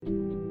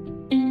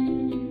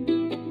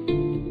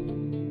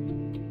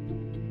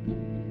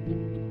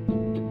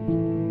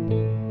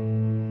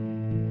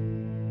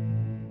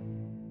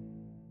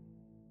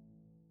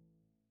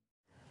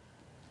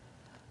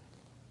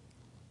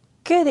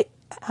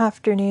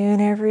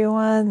Afternoon,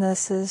 everyone.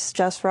 This is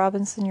Jess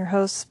Robinson, your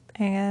host,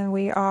 and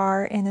we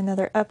are in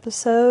another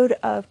episode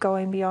of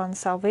Going Beyond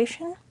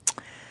Salvation.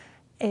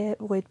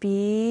 It would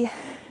be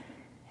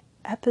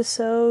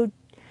episode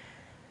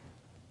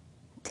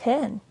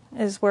 10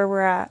 is where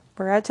we're at.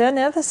 We're at 10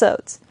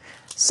 episodes.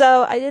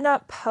 So I did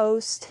not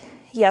post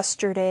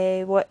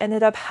yesterday. What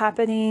ended up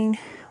happening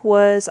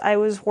was I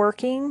was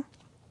working,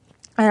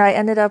 and I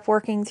ended up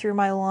working through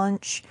my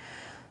lunch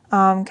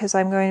because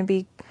I'm going to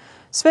be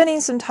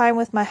spending some time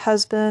with my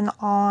husband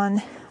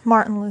on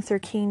Martin Luther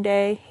King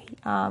Day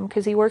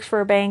because he works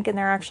for a bank and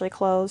they're actually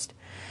closed,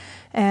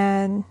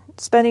 and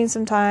spending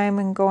some time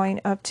and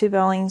going up to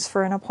Billings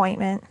for an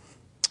appointment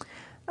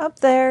up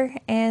there.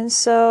 And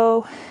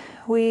so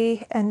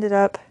we ended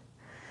up,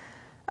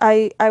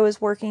 I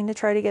was working to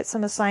try to get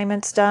some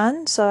assignments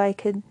done so I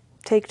could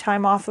take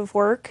time off of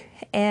work.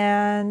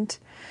 And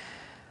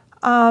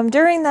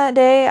during that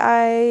day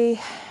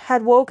I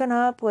had woken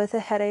up with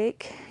a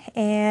headache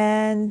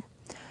and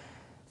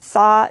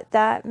thought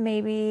that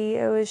maybe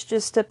it was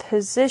just a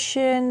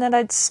position that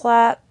I'd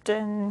slept,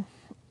 and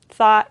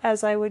thought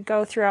as I would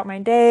go throughout my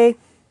day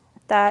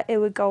that it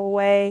would go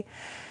away.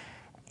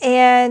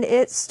 And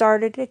it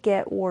started to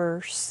get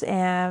worse.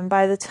 And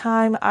by the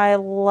time I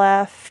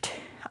left,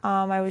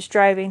 I was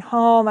driving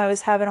home. I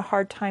was having a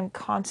hard time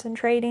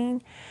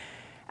concentrating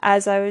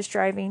as I was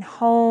driving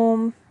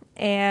home,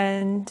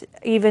 and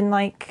even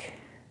like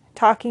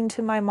talking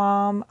to my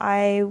mom,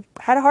 I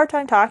had a hard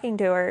time talking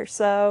to her.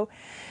 So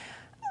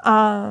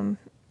and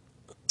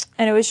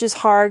it was just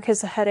hard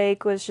because the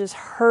headache was just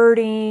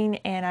hurting,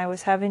 and I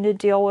was having to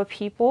deal with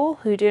people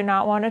who do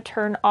not want to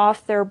turn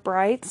off their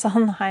brights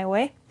on the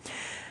highway.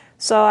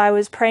 So I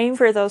was praying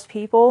for those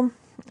people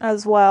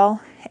as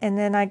well. And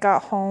then I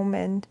got home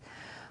and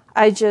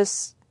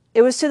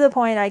it was to the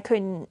point I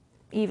couldn't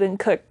even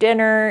cook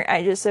dinner.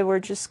 I just said, we're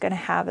just going to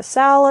have a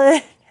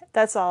salad.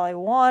 That's all I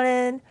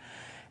wanted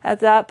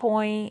at that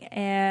point.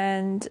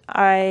 And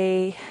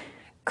I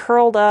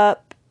curled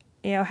up,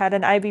 had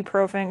an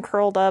ibuprofen,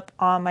 curled up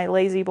on my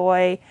lazy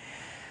boy,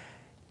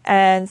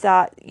 and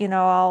thought,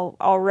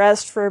 I'll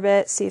rest for a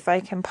bit, see if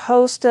I can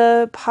post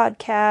a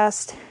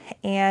podcast.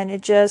 And it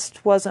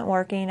just wasn't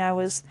working. I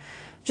was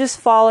just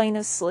falling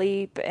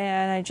asleep,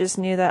 and I just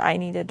knew that I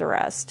needed to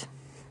rest.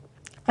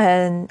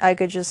 And I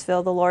could just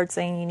feel the Lord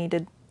saying, you need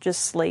to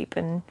just sleep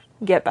and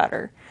get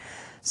better.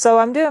 So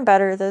I'm doing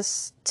better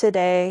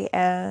today.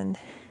 And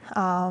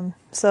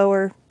so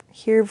we're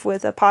here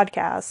with a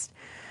podcast.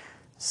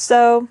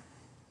 So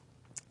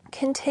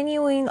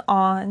continuing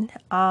on,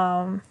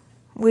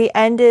 we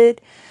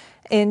ended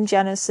in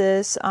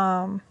Genesis,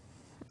 and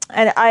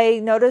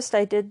I noticed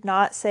I did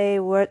not say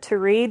what to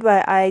read,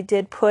 but I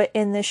did put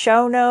in the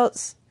show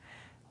notes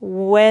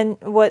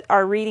what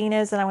our reading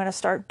is, and I'm going to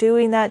start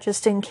doing that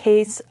just in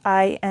case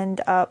I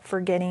end up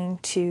forgetting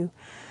to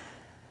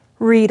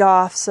read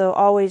off. So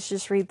always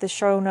just read the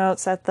show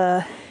notes at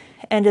the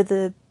end of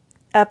the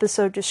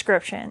episode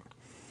description.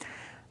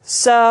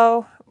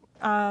 So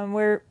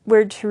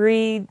we're to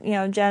read,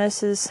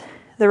 Genesis,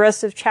 the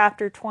rest of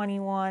chapter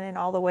 21 and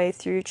all the way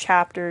through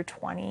chapter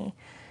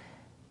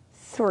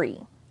 23.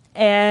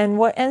 And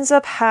what ends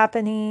up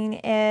happening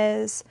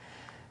is,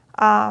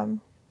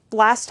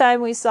 last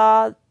time we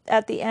saw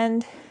at the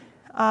end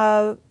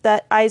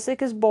that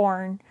Isaac is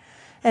born.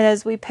 And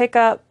as we pick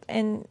up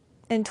in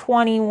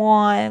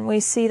 21, we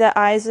see that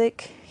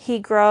Isaac, he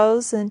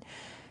grows and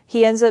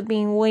he ends up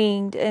being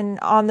weaned. And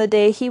on the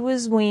day he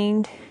was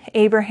weaned,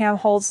 Abraham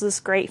holds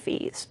this great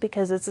feast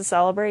because it's a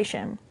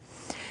celebration.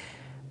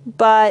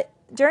 But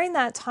during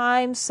that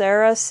time,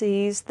 Sarah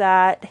sees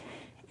that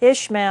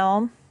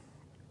Ishmael,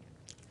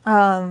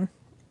 who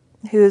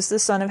is the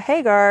son of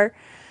Hagar,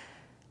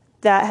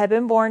 that had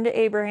been born to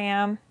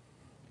Abraham,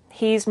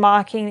 he's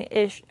mocking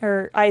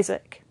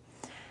Isaac.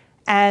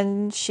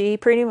 And she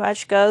pretty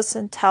much goes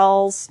and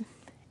tells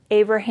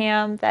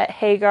Abraham that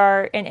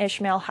Hagar and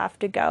Ishmael have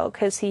to go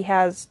because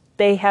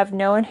they have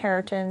no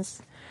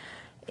inheritance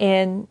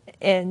in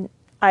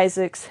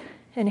Isaac's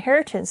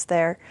inheritance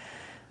there.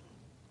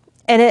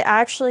 And it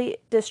actually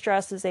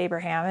distresses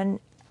Abraham. And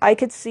I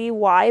could see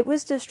why it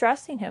was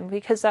distressing him,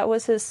 because that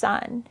was his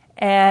son.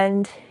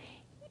 And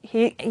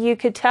you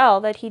could tell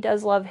that he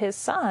does love his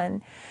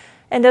son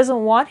and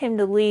doesn't want him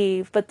to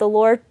leave. But the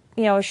Lord,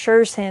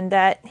 assures him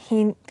that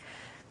he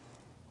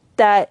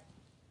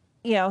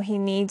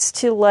needs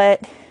to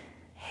let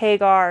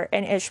Hagar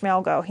and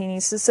Ishmael go. He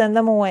needs to send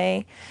them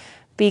away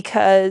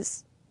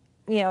because,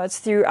 it's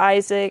through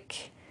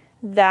Isaac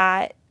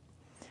that,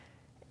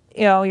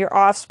 your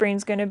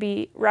offspring's going to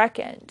be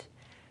reckoned.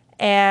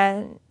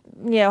 And,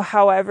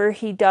 however,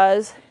 he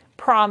does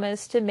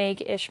promise to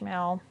make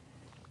Ishmael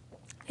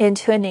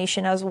into a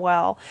nation as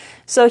well.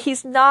 So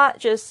he's not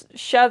just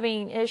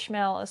shoving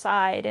Ishmael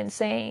aside and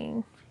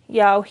saying,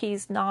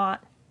 he's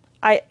not,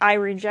 I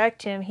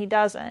reject him. He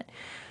doesn't.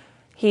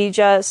 He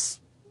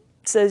just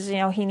says,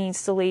 he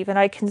needs to leave. And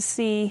I can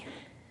see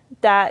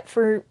that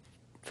for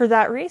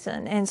that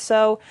reason. And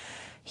so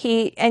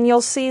and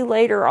you'll see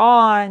later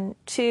on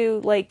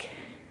too, like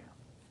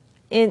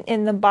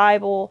in the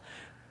Bible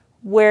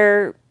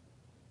where,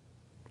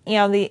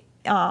 the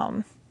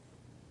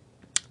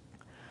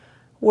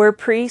where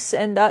priests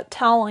end up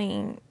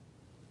telling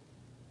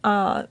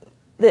the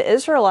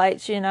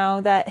Israelites,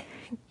 that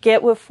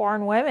get with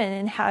foreign women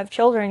and have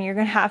children, you're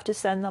going to have to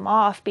send them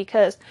off,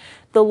 because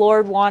the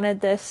Lord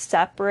wanted this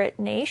separate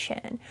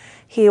nation.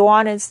 He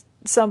wanted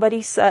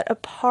somebody set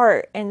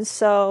apart. And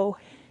so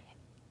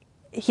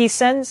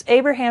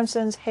Abraham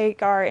sends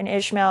Hagar and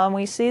Ishmael, and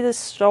we see this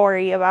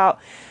story about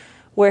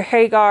where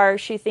Hagar,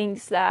 she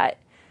thinks that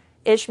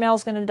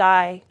Ishmael's going to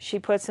die. She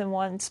puts him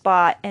one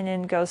spot and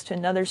then goes to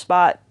another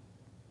spot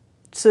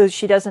so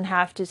she doesn't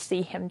have to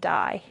see him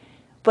die.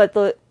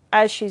 But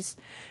as she's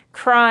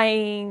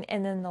crying,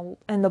 and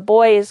then the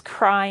boy is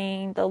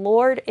crying, the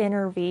Lord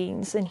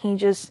intervenes, and he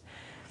just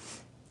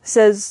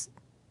says,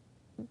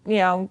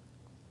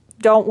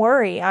 don't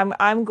worry,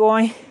 I'm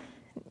going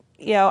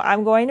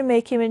to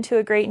make him into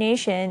a great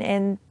nation,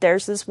 and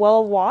there's this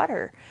well of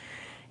water.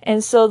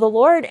 And so the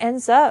Lord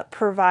ends up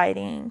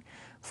providing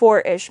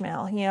for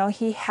Ishmael.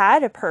 He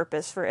had a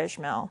purpose for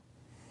Ishmael,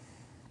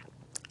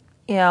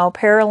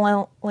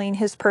 paralleling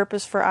his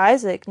purpose for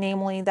Isaac,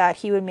 namely that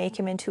he would make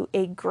him into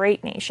a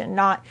great nation,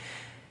 not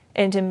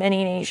into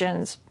many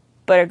nations,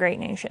 but a great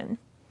nation.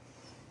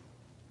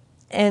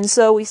 And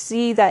so we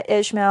see that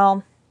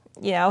Ishmael,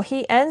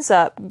 he ends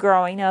up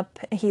growing up.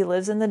 He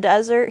lives in the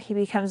desert. He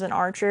becomes an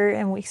archer.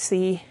 And we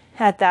see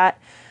at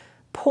that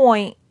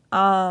point,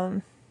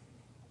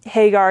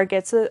 Hagar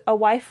gets a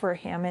wife for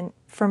him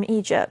from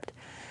Egypt.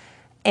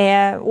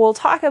 And we'll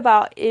talk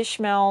about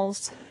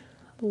Ishmael's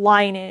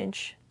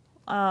lineage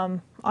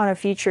on a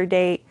future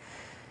date.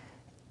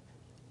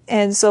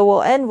 And so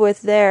we'll end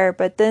with there.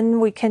 But then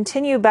we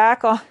continue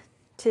back on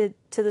to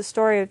the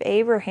story of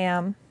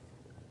Abraham.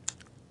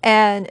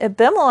 And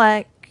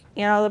Abimelech,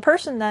 the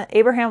person that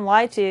Abraham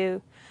lied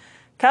to,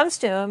 comes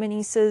to him and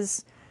he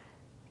says,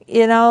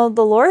 the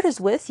Lord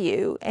is with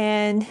you.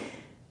 And,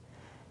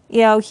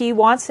 he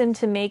wants him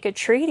to make a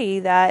treaty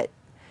that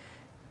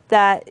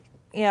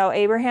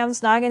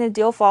Abraham's not going to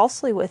deal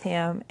falsely with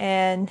him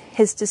and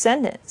his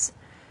descendants.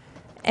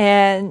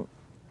 And,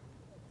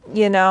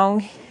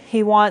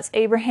 he wants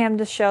Abraham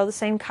to show the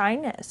same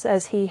kindness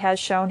as he has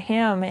shown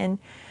him.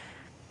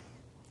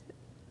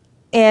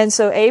 And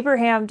so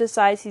Abraham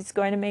decides he's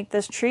going to make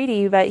this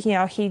treaty, but,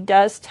 he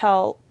does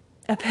tell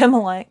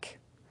Abimelech,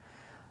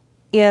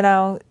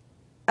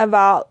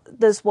 about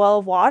this well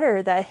of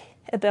water that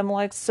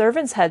Abimelech's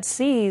servants had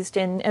seized.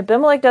 And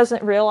Abimelech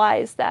doesn't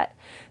realize that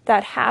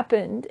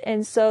happened.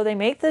 And so they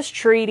make this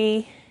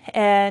treaty,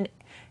 and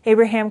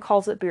Abraham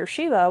calls it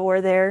Beersheba,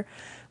 where there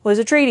was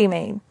a treaty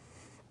made.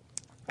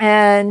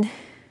 And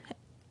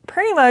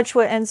pretty much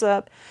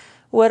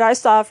what I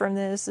saw from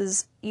this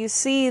is you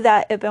see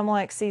that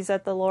Abimelech sees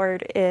that the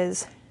Lord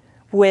is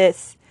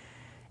with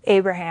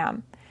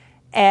Abraham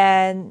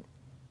and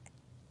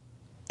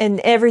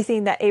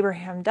everything that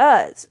Abraham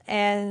does.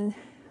 And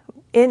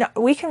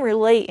we can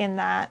relate in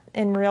that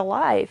in real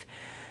life.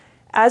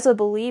 As a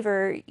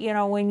believer,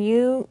 when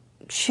you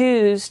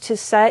choose to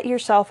set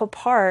yourself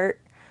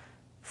apart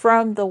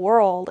from the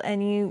world,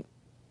 and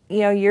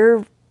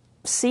you're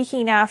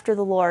seeking after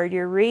the Lord,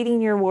 you're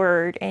reading your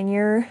word, and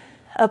you're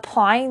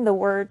applying the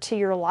word to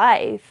your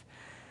life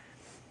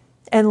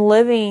and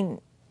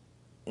living,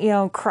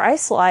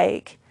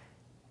 Christ-like,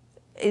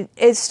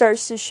 it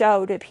starts to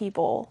show to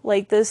people.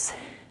 Like this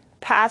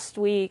past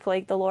week,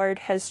 like the Lord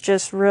has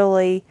just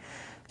really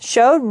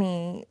showed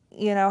me,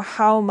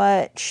 how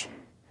much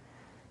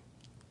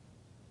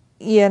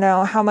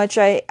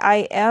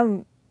I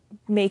am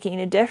making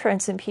a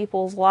difference in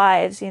people's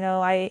lives.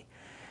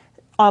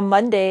 On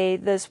Monday,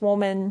 this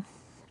woman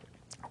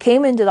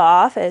came into the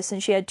office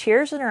and she had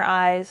tears in her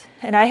eyes,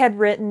 and I had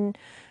written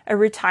a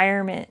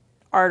retirement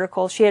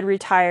article. She had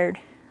retired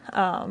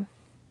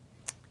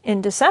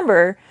in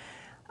December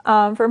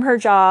from her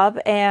job,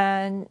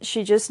 and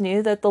she just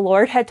knew that the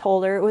Lord had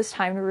told her it was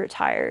time to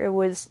retire. It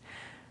was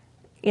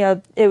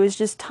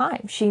just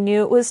time. She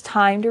knew it was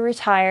time to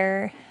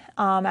retire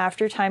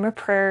after time of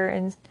prayer.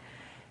 And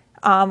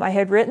I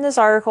had written this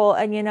article,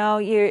 and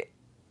you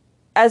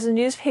as a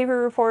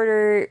newspaper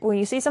reporter, when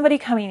you see somebody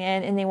coming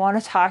in and they want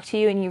to talk to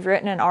you and you've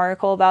written an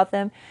article about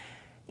them,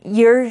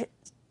 your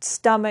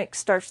stomach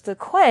starts to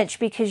quench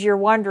because you're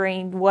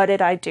wondering, what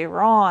did I do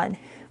wrong?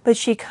 But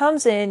she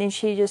comes in and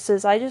she just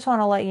says, I just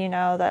want to let you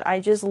know that I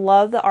just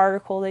love the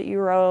article that you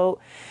wrote.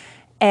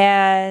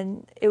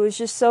 And it was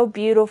just so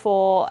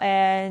beautiful.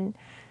 And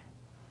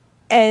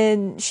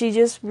she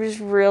just was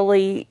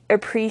really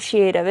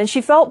appreciative. And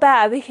she felt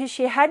bad because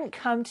she hadn't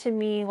come to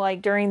me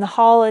like during the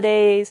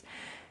holidays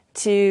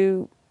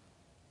to,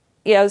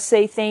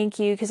 say thank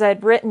you, because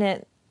I'd written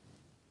it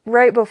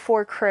right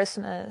before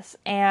Christmas.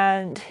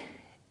 And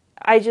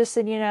I just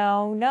said,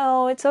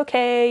 no, it's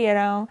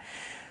okay.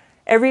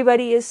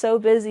 Everybody is so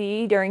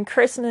busy during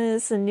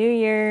Christmas and New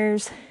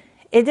Year's.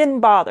 It didn't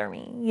bother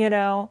me,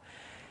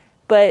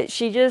 but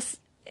she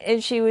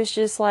was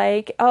just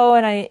like, oh,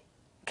 and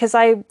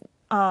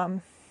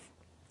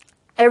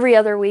every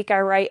other week I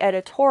write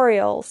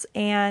editorials,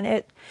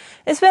 and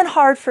it's been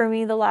hard for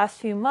me the last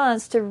few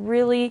months to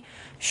really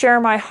share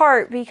my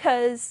heart,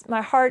 because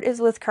my heart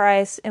is with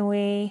Christ, and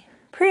we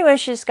pretty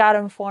much just got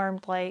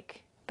informed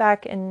like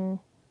back in,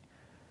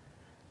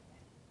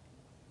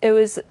 it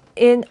was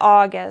in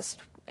August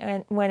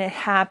when it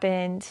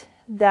happened,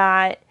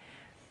 that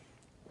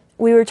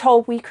we were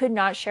told we could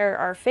not share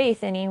our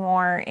faith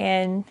anymore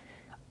in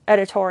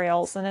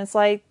editorials. And it's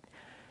like,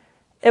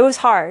 it was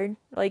hard.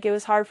 Like, it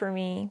was hard for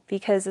me,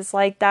 because it's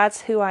like,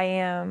 that's who I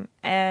am.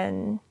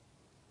 And,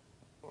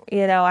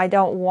 I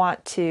don't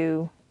want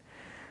to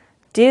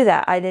do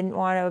that. I didn't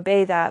want to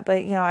obey that.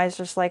 But, I was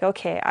just like,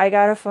 okay,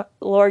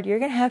 Lord, you're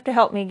going to have to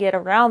help me get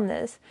around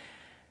this.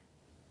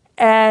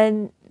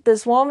 And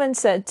this woman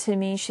said to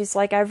me, she's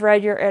like, I've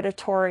read your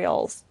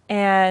editorials,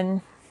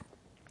 and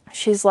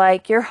she's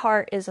like, your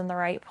heart is in the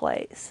right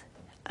place.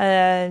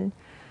 And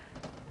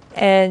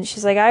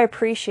she's like, I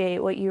appreciate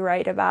what you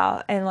write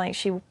about. And like,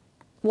 she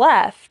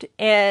left.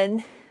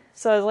 And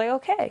so I was like,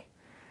 okay.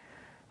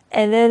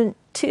 And then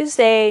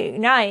Tuesday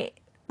night,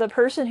 the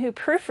person who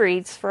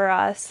proofreads for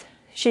us,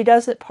 she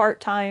does it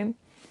part-time,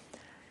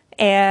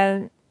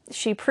 and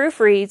she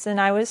proofreads, and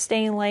I was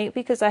staying late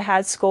because I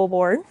had school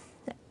board.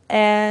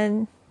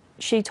 And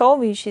she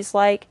told me, she's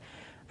like,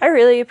 I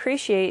really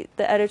appreciate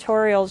the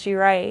editorials you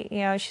write.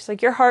 She's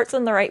like, your heart's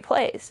in the right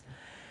place.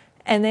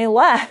 And they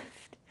left.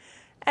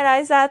 And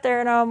I sat there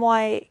and I'm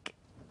like,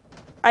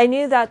 I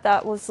knew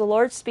that was the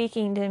Lord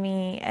speaking to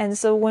me. And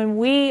so when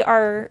we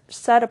are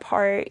set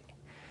apart,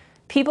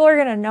 people are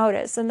going to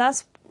notice. And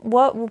that's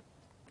what,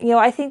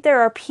 I think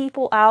there are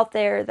people out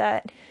there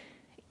that,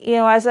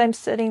 as I'm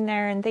sitting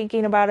there and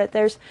thinking about it,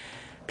 there's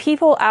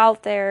people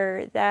out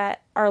there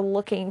that are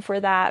looking for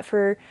that,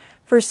 for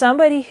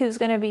somebody who's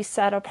going to be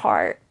set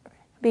apart.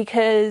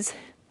 Because,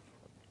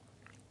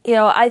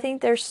 I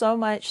think there's so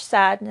much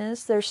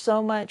sadness.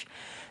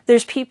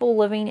 There's people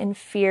living in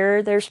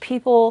fear. There's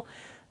people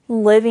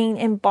living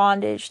in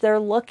bondage. They're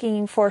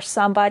looking for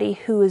somebody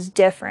who is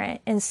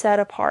different and set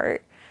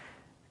apart.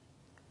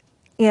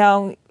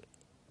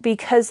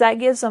 Because that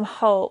gives them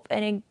hope,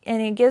 and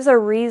it gives a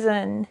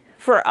reason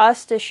for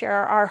us to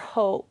share our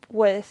hope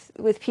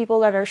with people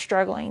that are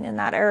struggling in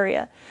that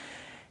area.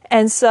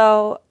 And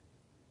so,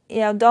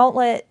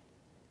 don't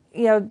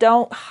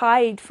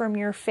hide from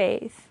your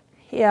faith.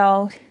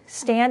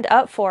 Stand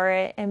up for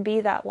it and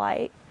be that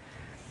light.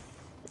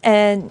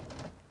 And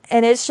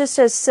it's just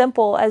as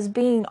simple as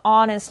being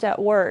honest at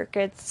work.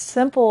 It's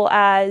simple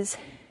as,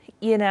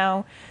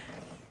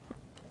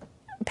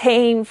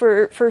 paying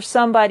for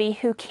somebody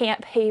who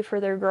can't pay for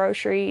their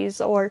groceries,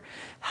 or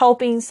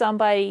helping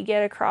somebody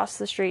get across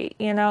the street.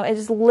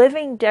 It's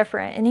living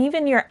different. And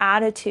even your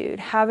attitude,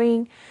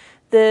 having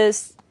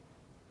this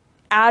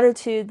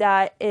attitude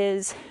that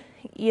is,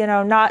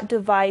 not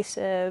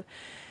divisive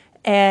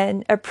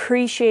and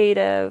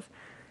appreciative,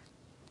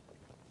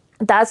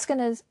 that's going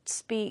to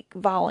speak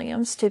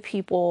volumes to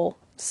people.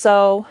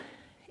 So,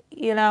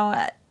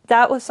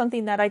 that was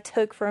something that I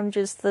took from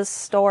just this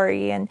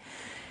story and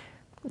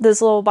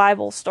this little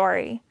Bible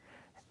story.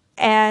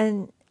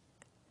 And,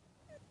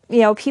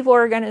 people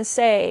are going to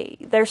say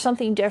there's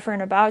something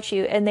different about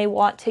you, and they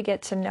want to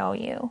get to know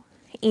you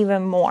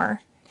even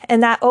more.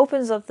 And that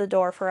opens up the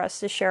door for us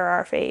to share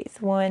our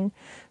faith when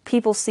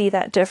people see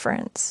that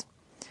difference.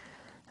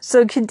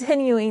 So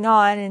continuing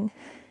on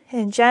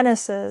in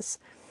Genesis,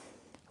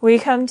 we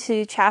come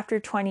to chapter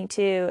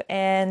 22,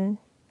 and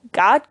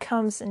God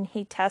comes and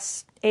he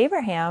tests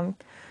Abraham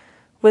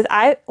with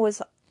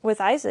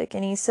Isaac.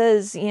 And he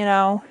says,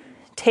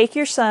 take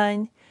your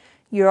son,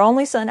 your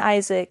only son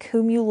Isaac,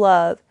 whom you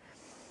love,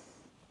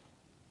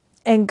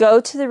 and go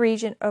to the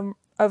region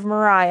of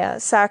Moriah.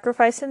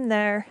 Sacrifice him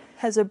there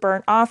as a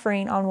burnt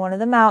offering on one of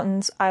the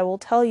mountains I will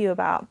tell you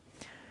about.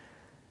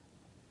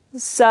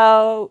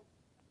 So,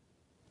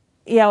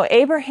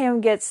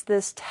 Abraham gets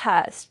this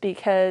test,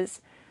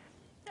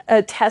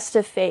 a test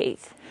of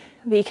faith,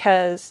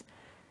 because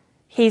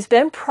he's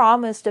been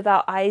promised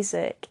about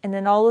Isaac, and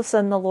then all of a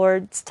sudden the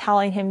Lord's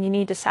telling him, you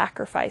need to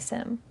sacrifice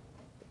him.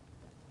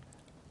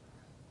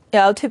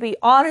 To be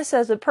honest,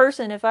 as a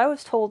person, if I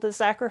was told to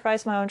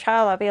sacrifice my own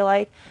child, I'd be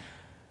like,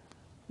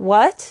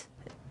 what?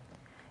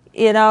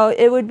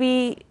 It would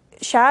be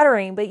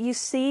shattering. But you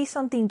see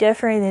something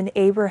different in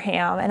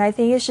Abraham, and I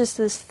think it's just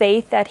this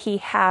faith that he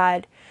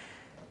had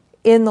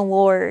in the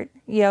Lord.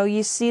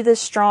 You see this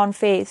strong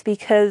faith,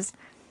 because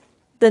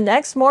the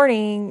next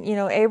morning,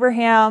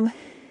 Abraham,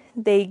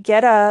 they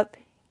get up,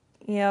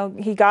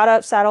 he got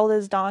up, saddled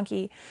his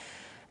donkey,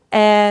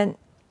 and,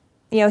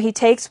 he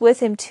takes with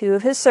him 2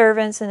 of his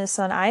servants and his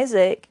son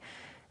Isaac,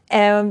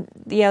 and,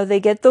 they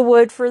get the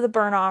wood for the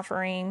burnt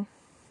offering,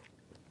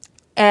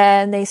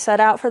 and they set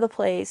out for the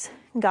place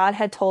God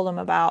had told him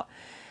about.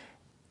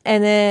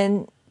 And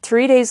then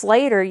 3 days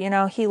later,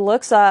 he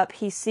looks up,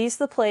 he sees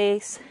the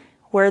place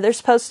where they're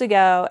supposed to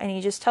go, and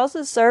he just tells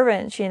his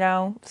servants,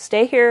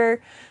 stay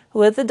here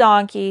with the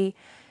donkey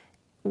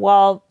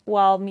while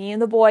me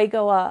and the boy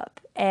go up.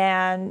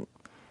 And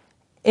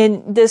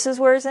And this is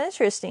where it's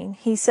interesting.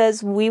 He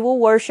says, we will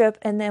worship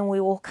and then we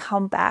will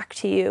come back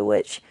to you,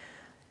 which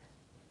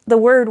the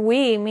word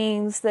we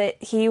means that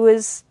he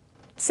was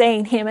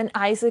saying him and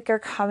Isaac are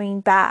coming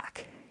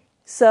back.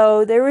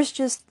 So there was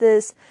just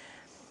this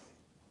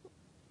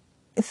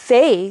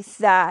faith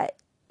that,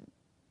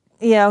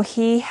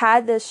 he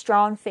had this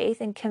strong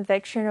faith and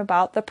conviction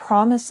about the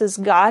promises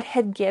God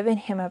had given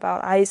him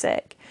about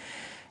Isaac.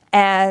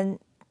 And,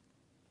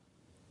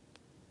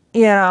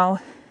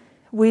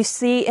 we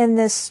see in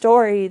this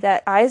story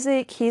that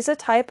Isaac, he's a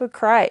type of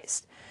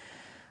Christ.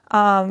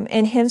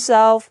 In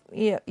himself,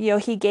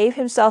 he gave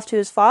himself to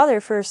his father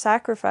for a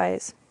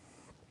sacrifice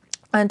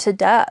unto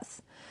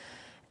death.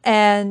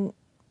 And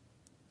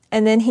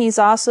then he's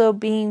also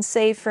being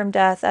saved from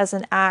death as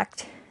an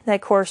act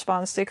that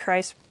corresponds to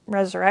Christ's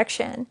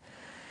resurrection.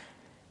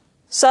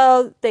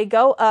 So they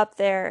go up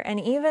there, and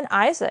even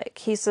Isaac,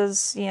 he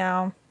says,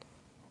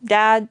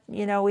 Dad,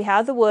 we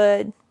have the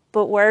wood,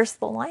 but where's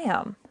the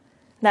lamb?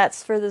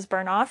 That's for this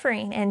burnt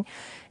offering. And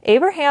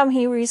Abraham,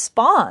 he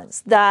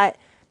responds that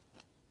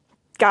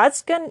God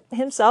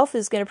himself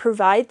is going to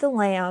provide the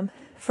lamb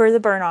for the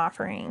burnt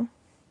offering.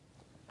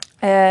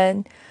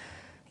 And,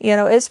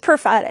 it's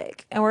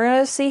prophetic. And we're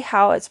going to see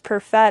how it's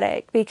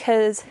prophetic,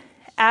 because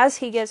as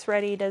he gets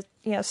ready to,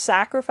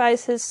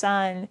 sacrifice his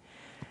son,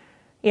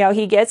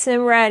 he gets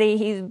him ready.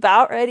 He's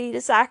about ready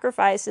to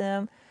sacrifice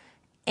him.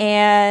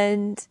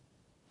 And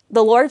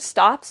the Lord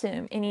stops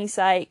him, and he's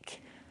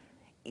like,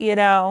 he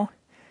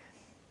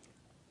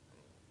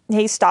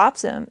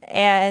stops him.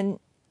 And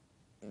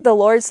the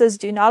Lord says,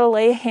 do not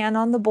lay a hand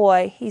on the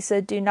boy. He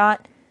said, do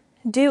not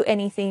do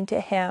anything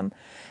to him.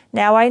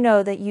 Now I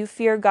know that you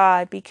fear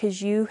God,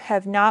 because you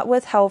have not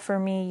withheld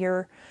from me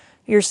your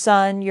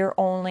son, your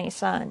only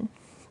son.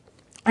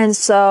 And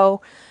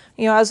so,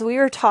 as we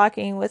were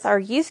talking with our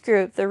youth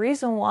group, the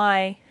reason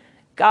why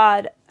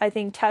God, I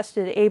think,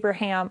 tested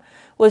Abraham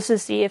was to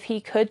see if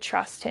he could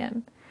trust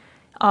him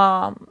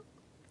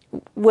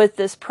with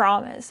this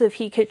promise, if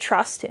he could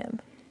trust him.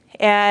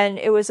 And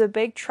it was a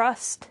big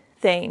trust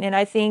thing. And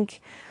I think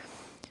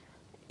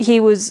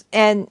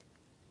Abraham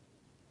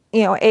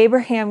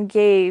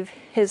gave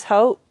his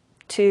hope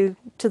to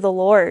the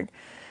Lord.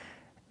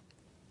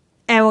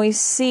 And we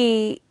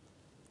see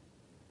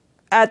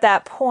at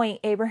that point,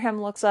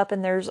 Abraham looks up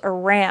and there's a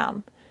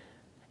ram.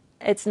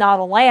 It's not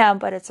a lamb,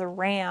 but it's a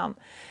ram.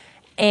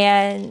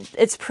 And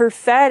it's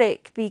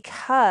prophetic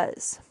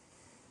because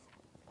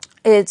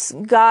it's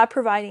God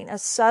providing a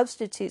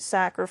substitute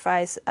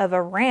sacrifice of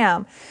a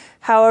ram.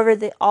 However,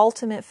 the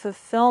ultimate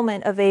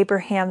fulfillment of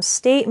Abraham's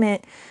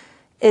statement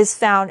is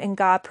found in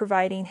God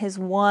providing his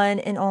one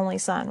and only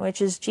son,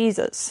 which is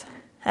Jesus,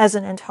 as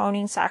an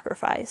atoning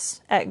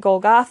sacrifice at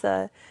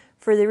Golgotha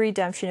for the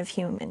redemption of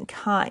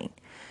humankind.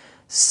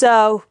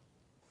 So,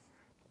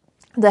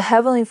 the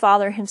Heavenly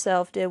Father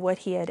himself did what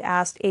he had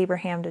asked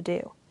Abraham to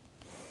do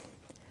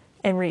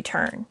in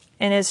return.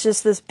 And it's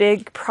just this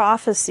big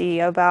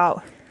prophecy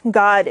about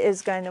God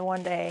is going to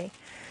one day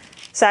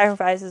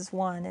sacrifice his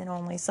one and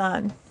only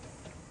son.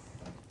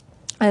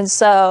 And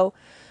so,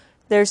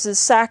 there's this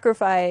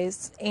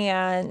sacrifice,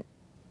 and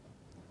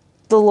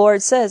the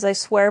Lord says, I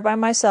swear by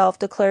myself,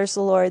 declares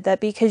the Lord, that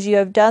because you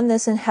have done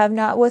this and have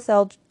not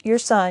withheld your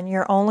son,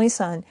 your only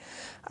son,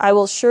 I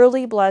will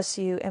surely bless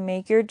you and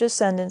make your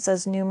descendants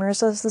as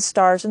numerous as the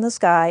stars in the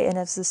sky and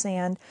as the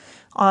sand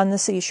on the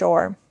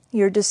seashore.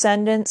 Your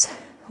descendants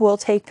will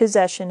take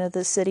possession of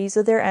the cities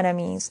of their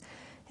enemies,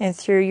 and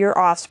through your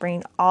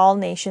offspring all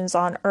nations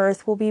on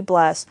earth will be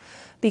blessed,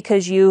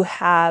 because you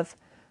have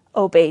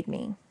obeyed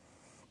me.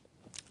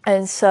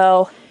 And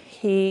so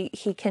he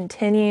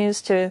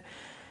continues to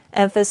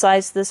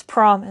emphasize this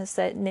promise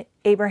that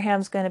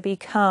Abraham's going to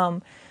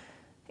become,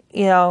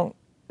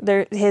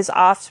 his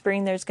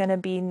offspring, there's going to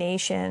be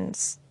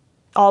nations,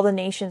 all the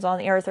nations on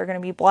the earth are going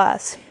to be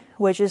blessed,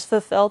 which is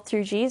fulfilled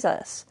through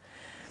Jesus.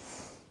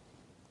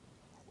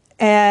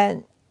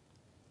 And,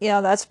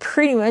 that's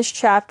pretty much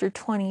chapter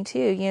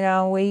 22,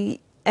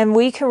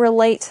 we can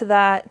relate to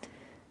that.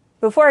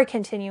 Before I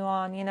continue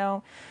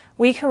on,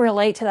 we can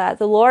relate to that.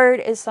 The Lord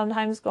is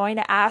sometimes going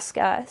to ask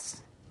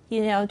us,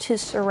 to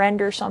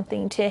surrender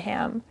something to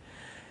him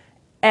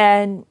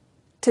and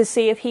to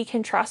see if he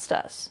can trust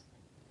us,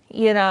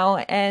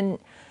 and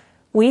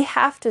we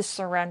have to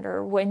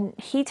surrender. When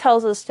he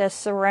tells us to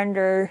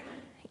surrender,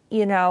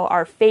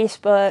 our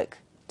Facebook,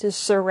 to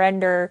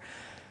surrender,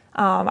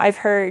 I've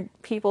heard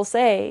people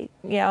say,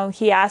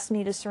 he asked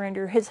me to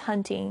surrender his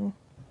hunting,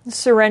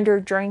 surrender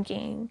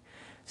drinking,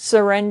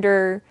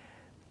 surrender,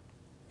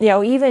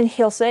 even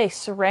he'll say,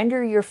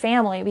 surrender your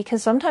family,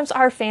 because sometimes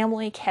our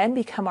family can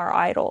become our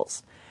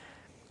idols.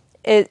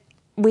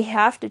 We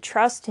have to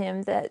trust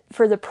him that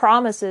for the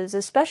promises,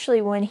 especially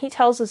when he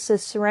tells us to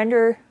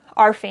surrender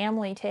our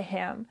family to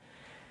him,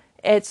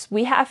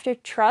 we have to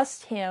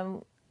trust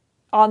him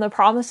on the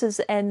promises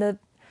and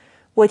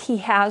what he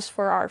has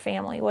for our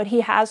family, what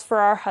he has for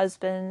our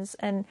husbands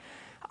and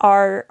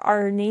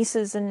our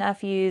nieces and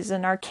nephews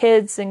and our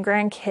kids and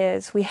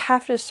grandkids. We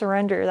have to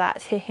surrender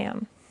that to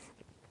him.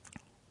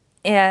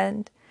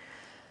 And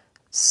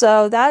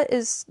So that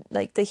is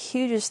like the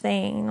hugest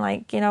thing.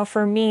 Like,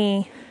 for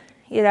me,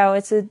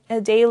 it's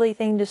a daily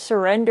thing to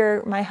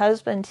surrender my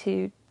husband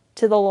to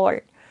the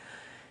Lord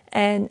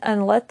and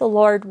let the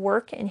Lord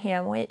work in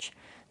him, which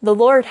the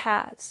Lord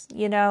has.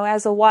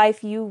 As a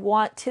wife, you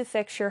want to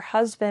fix your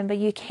husband, but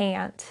you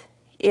can't.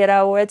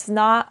 It's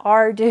not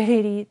our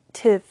duty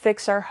to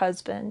fix our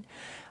husband.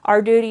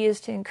 Our duty is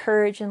to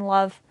encourage and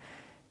love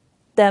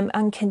them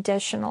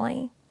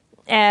unconditionally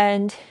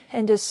and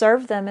to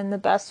serve them in the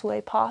best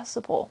way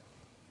possible.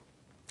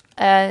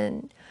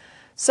 And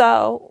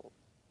so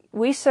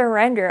we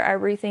surrender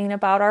everything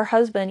about our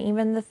husband,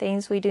 even the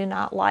things we do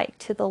not like,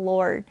 to the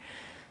Lord,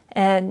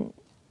 and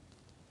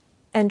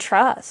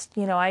trust.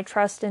 I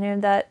trust in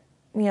him that,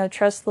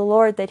 trust the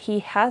Lord that he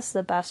has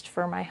the best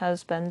for my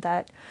husband,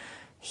 that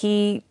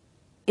he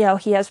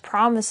has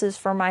promises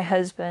for my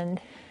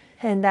husband,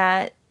 and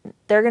that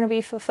they're going to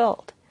be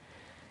fulfilled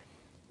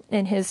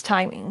in his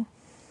timing,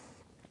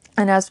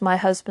 and as my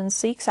husband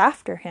seeks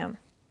after him.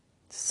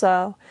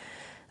 So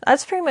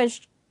that's pretty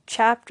much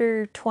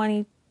chapter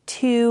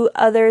 22,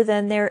 other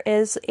than there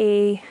is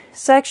a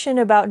section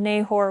about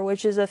Nahor,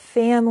 which is a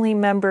family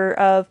member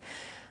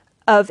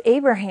of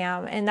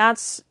Abraham, and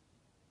that's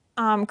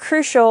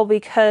crucial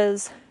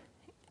because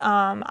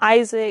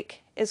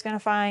Isaac is going to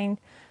find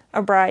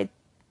a bride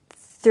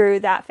through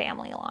that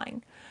family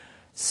line.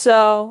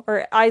 So,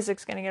 or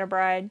Isaac's going to get a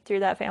bride through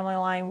that family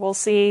line. We'll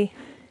see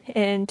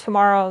in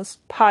tomorrow's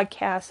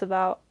podcast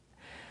about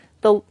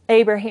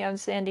Abraham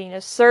sending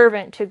a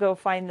servant to go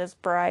find this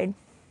bride.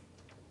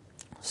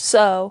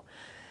 So,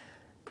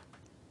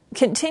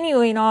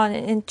 continuing on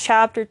in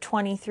chapter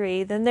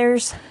 23, then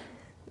there's,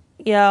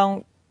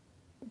 the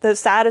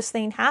saddest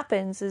thing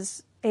happens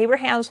is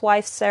Abraham's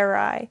wife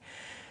Sarai.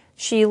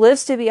 She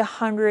lives to be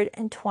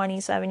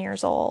 127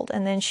 years old,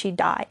 and then she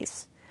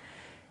dies.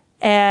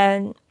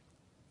 And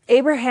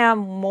Abraham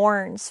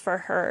mourns for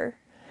her.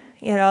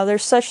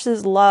 There's such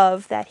this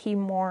love that he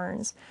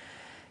mourns.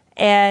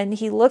 And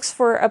he looks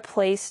for a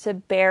place to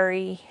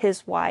bury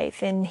his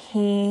wife. And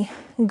he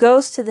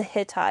goes to the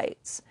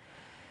Hittites.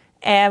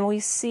 And we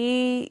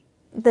see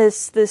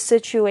this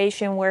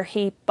situation where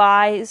he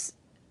buys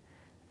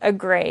a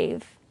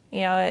grave.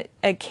 A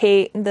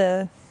cave,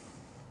 the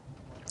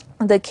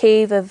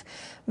cave of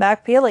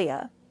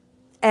Machpelah.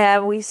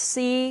 And we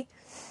see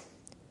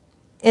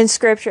in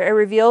scripture, it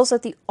reveals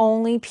that the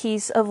only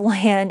piece of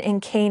land in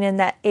Canaan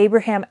that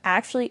Abraham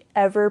actually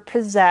ever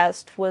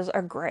possessed was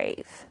a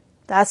grave.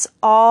 That's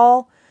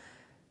all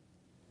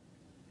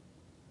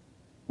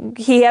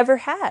he ever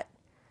had.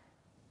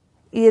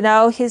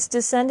 His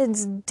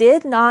descendants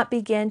did not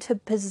begin to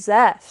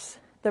possess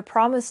the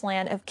promised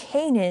land of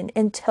Canaan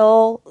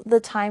until the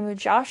time of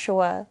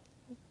Joshua.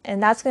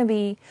 And that's going to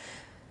be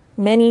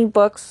many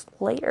books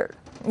later,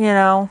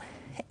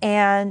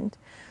 and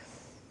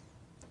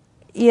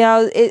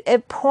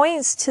it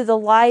points to the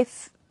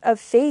life of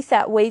faith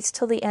that waits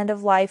till the end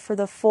of life for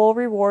the full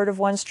reward of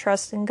one's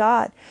trust in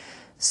God.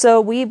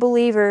 So we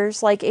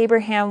believers, like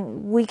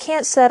Abraham, we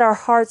can't set our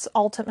hearts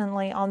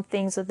ultimately on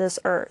things of this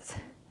earth.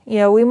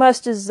 We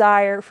must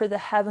desire for the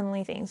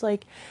heavenly things.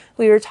 Like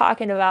we were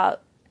talking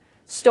about,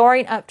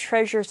 storing up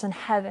treasures in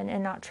heaven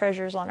and not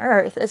treasures on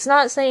earth. It's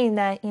not saying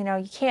that, you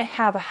can't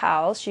have a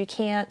house, you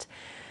can't,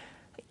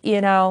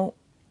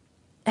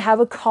 have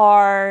a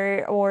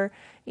car, or,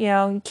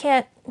 you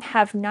can't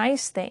have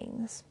nice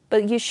things,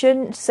 but you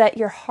shouldn't set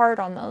your heart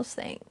on those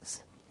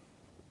things.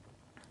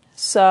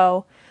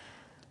 So,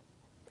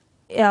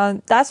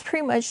 that's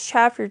pretty much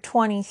chapter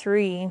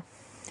 23.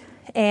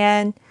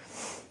 And,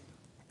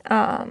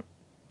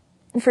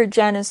 for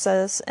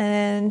Genesis,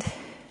 and,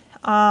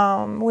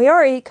 we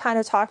already kind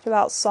of talked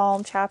about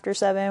Psalm chapter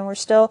 7.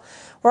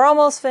 We're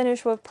almost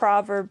finished with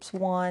Proverbs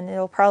 1.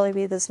 It'll probably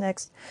be this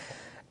next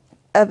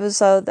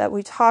episode that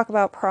we talk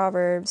about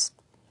Proverbs.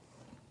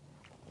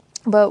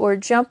 But we're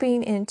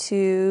jumping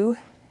into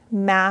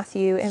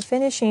Matthew and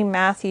finishing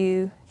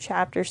Matthew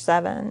chapter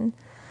 7.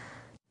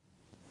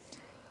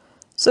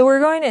 So we're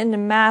going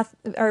into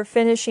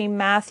finishing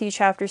Matthew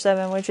chapter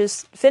 7, which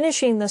is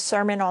finishing the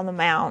Sermon on the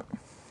Mount.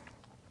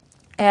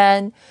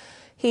 And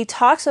he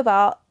talks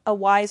about a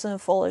wise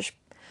and foolish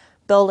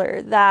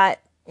builder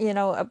that,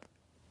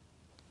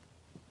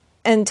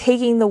 and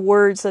taking the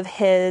words of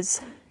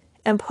his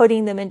and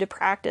putting them into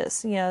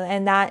practice,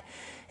 and that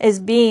is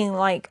being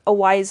like a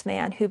wise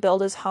man who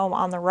built his home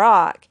on the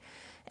rock.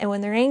 And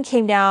when the rain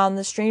came down,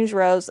 the streams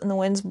rose and the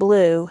winds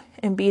blew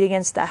and beat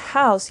against the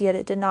house, yet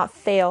it did not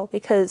fail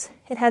because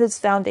it had its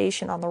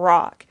foundation on the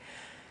rock.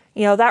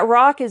 That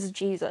rock is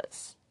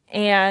Jesus.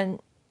 And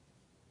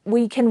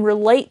we can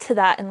relate to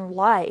that in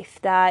life,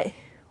 that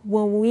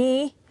when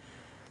we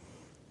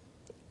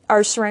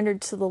are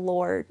surrendered to the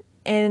Lord,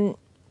 and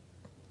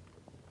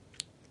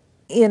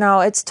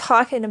it's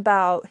talking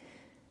about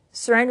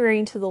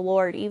surrendering to the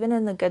Lord even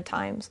in the good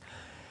times,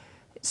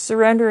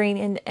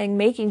 surrendering and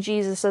making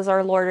Jesus as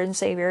our Lord and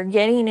Savior,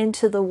 getting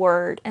into the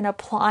Word and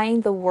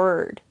applying the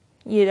Word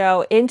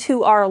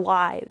into our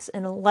lives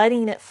and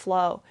letting it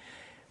flow.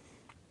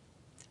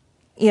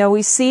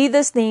 we see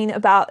this thing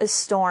about a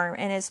storm,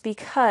 and it's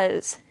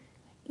because,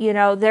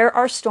 there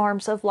are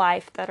storms of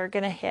life that are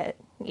going to hit.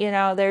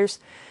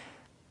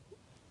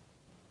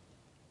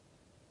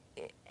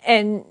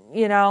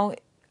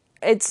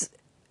 It's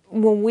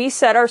when we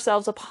set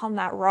ourselves upon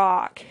that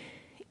rock,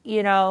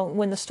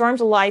 when the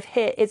storms of life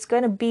hit, it's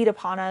going to beat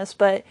upon us,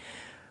 but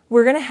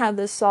we're going to have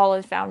this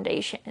solid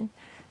foundation,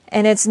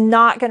 and it's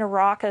not going to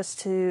rock us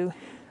to,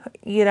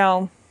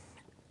 we're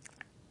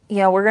going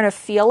to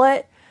feel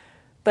it,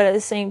 but at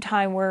the same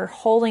time, we're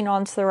holding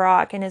on to the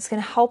rock, and it's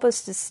going to help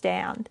us to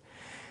stand.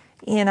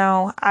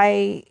 There's,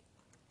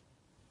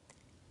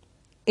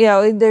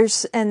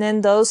 and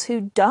then those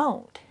who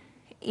don't,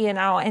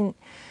 and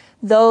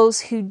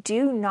those who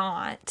do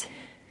not,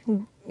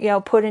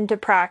 put into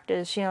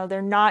practice,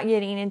 they're not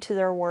getting into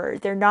their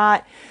word. They're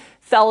not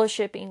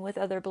fellowshipping with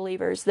other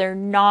believers. They're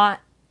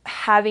not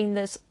having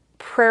this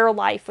prayer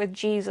life with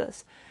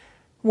Jesus.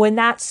 When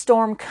that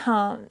storm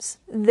comes,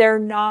 they're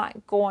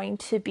not going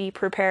to be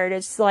prepared.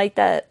 It's like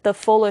the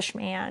foolish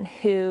man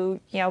who,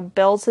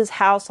 builds his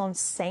house on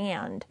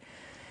sand,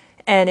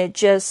 and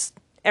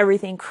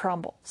everything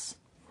crumbles.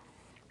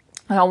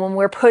 When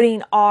we're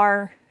putting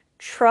our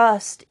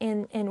trust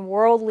in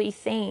worldly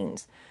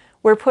things,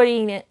 we're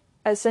putting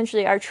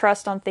essentially our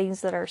trust on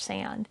things that are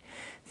sand,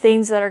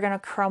 things that are going to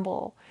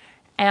crumble.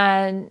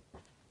 And,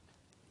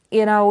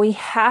 we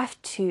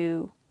have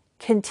to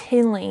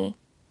continually,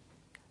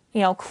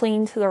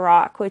 cling to the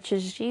rock, which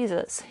is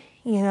Jesus,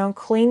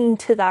 clinging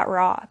to that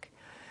rock.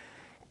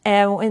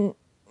 And when,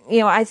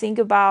 I think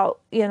about,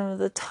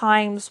 the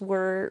times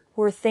where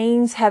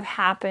things have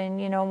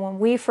happened, when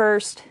we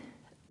first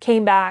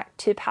came back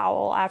to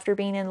Powell after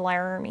being in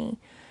Laramie,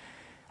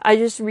 I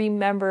just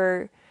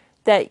remember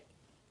that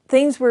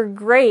things were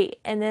great.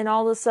 And then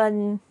all of a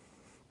sudden,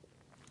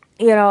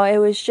 it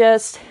was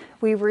just,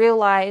 we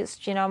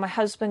realized, my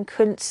husband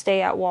couldn't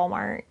stay at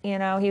Walmart.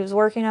 He was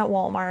working at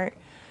Walmart,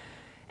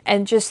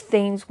 and just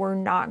things were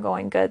not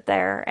going good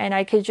there. And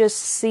I could just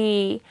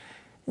see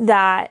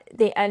that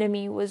the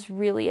enemy was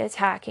really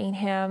attacking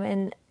him,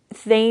 and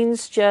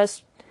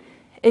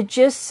it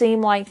just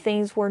seemed like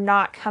things were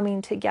not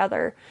coming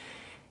together.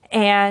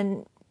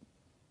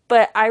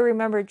 But I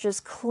remember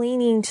just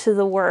clinging to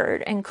the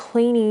word and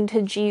clinging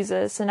to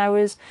Jesus. And I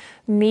was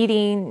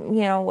meeting,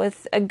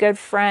 with a good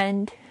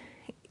friend,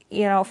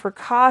 for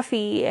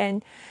coffee,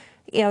 and,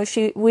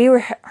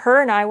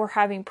 her and I were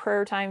having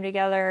prayer time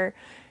together,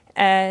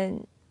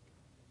 and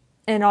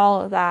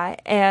all of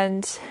that.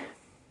 And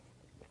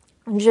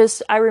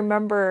I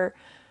remember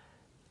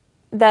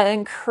that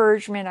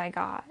encouragement I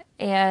got,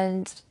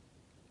 and,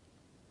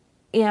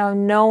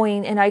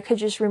 knowing, and I could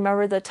just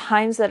remember the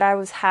times that I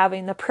was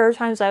having, the prayer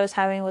times I was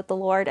having with the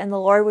Lord, and the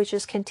Lord was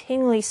just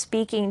continually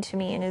speaking to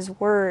me in His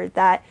Word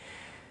that,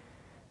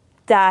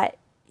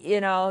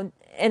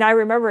 and I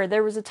remember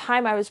there was a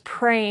time I was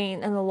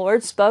praying, and the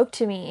Lord spoke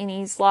to me, and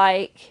He's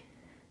like,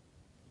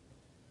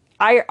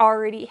 I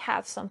already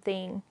have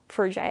something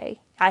for Jay.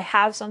 I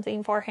have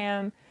something for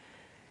him,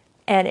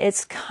 and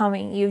it's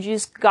coming. You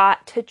just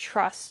got to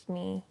trust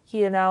me,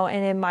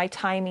 and in my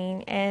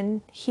timing.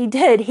 And He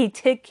did. He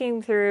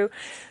came through,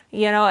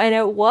 and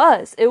it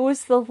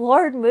was the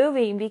Lord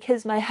moving,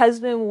 because my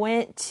husband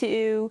went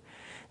to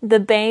the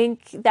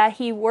bank that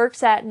he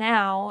works at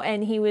now,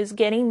 and he was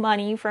getting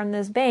money from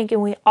this bank.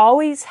 And we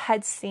always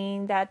had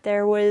seen that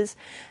there was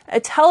a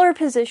teller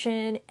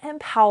position in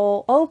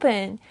Powell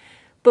open,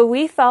 but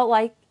we felt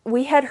like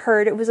we had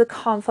heard it was a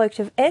conflict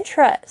of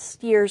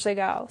interest years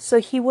ago, so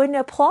he wouldn't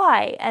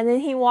apply. And then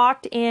he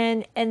walked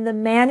in, and the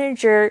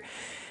manager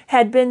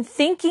had been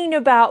thinking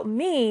about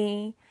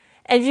me,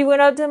 and she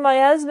went up to my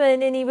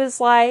husband, and he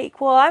was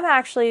like, well, I'm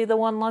actually the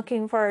one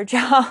looking for a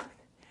job.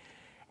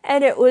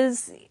 And it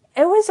was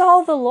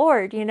all the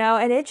Lord,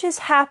 and it just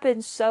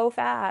happened so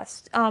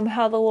fast,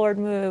 how the Lord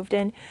moved.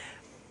 And,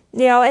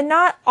 and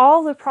not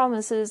all the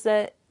promises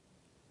that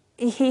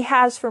He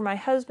has for my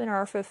husband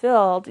are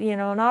fulfilled.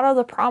 Not all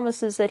the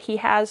promises that He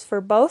has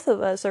for both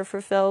of us are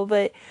fulfilled,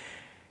 but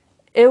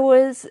it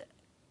was,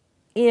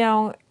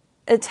 a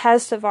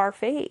test of our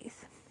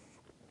faith.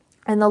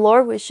 And the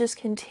Lord was just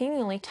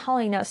continually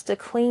telling us to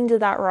cling to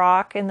that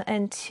rock,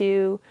 and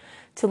to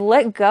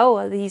let go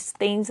of these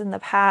things in the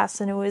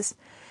past.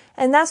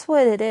 And that's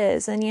what it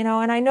is. And,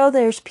 and I know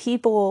there's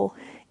people,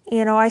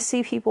 I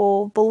see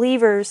people,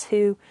 believers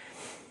who,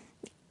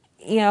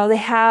 they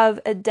have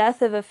a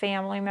death of a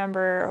family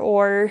member,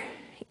 or,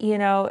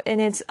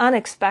 and it's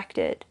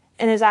unexpected,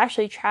 and it's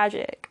actually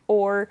tragic,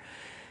 or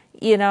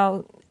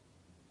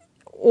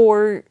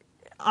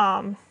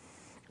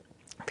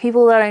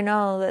people that I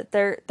know that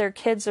their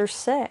kids are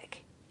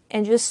sick,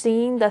 and just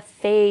seeing the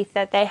faith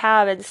that they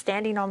have and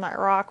standing on that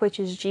rock, which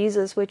is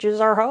Jesus, which is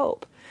our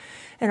hope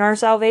and our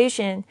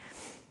salvation.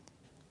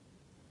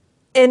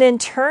 And in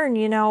turn,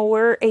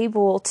 we're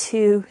able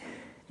to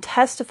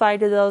testify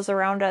to those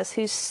around us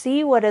who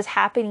see what is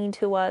happening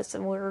to us,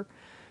 and we're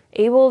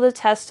able to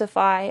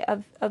testify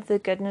of the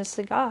goodness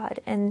of God.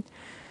 And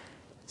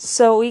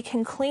so we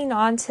can cling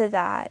on to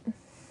that.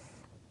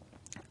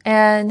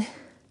 And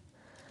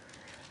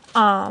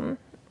And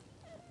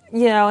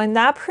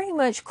that pretty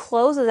much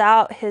closes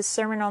out his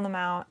Sermon on the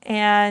Mount.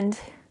 And,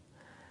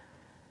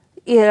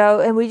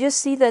 and we just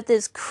see that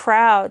this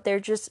crowd, they're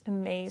just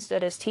amazed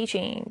at his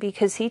teaching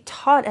because he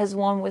taught as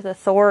one with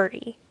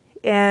authority.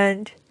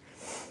 And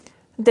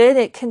then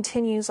it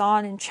continues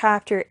on in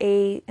chapter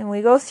 8, and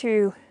we go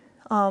through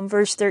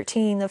verse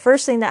 13. The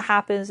first thing that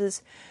happens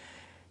is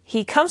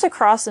he comes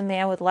across a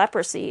man with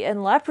leprosy,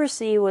 and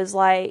leprosy was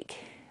like,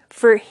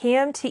 for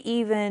him to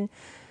even,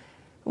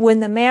 when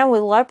the man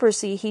with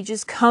leprosy, he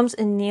just comes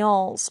and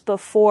kneels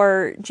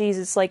before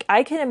Jesus. Like,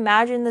 I can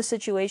imagine the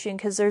situation,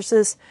 because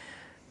there's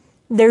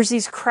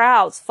these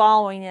crowds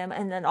following him,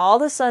 and then all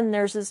of a sudden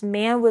there's this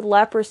man with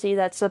leprosy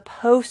that's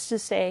supposed to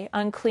say,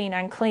 unclean,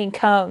 unclean,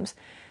 comes.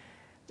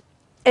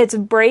 It's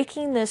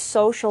breaking this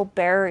social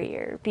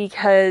barrier,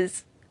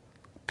 because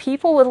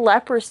people with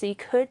leprosy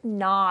could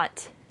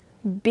not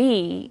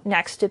be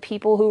next to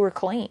people who were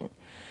clean.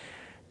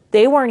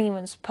 They weren't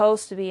even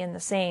supposed to be in the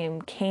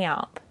same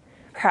camp,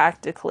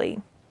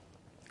 practically.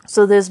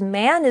 So this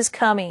man is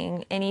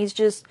coming, and he's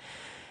just,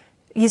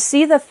 you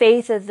see the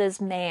faith of this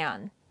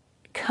man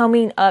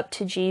coming up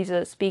to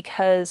Jesus,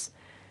 because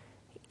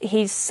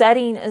he's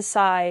setting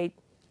aside,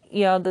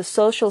 the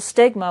social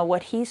stigma,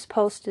 what he's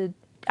supposed to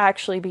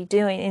actually be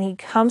doing. And he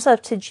comes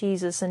up to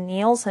Jesus and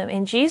kneels him,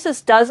 and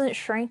Jesus doesn't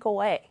shrink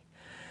away.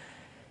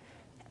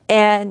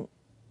 And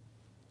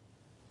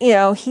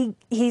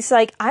he's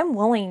like, I'm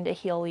willing to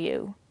heal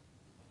you.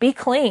 Be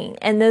clean.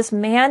 And this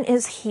man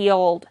is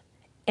healed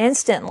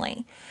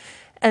instantly.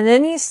 And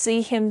then you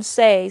see him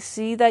say,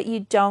 see that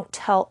you don't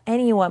tell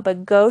anyone,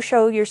 but go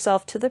show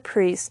yourself to the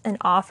priests and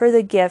offer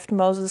the gift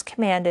Moses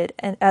commanded,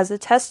 and as a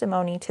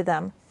testimony to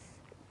them.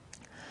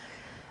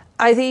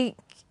 I think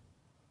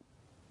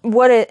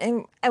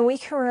and we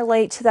can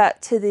relate to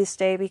that to this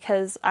day,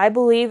 because I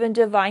believe in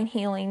divine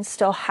healing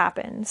still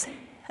happens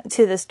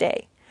to this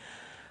day.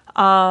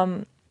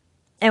 And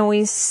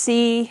we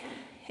see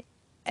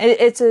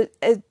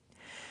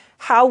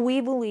how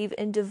we believe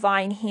in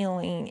divine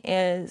healing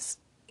is,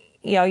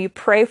 you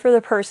pray for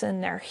the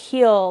person, they're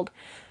healed,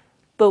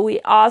 but we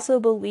also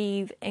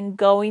believe in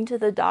going to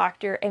the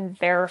doctor and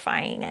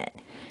verifying it.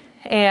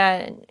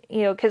 And,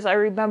 because I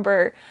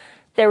remember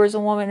there was a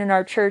woman in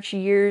our church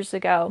years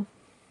ago.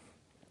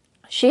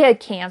 She had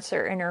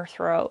cancer in her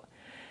throat,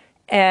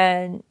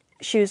 and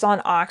she was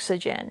on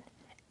oxygen,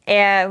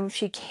 and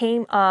she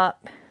came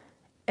up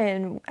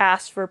and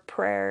asked for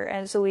prayer.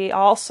 And so we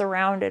all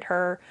surrounded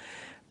her,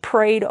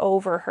 prayed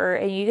over her,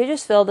 and you could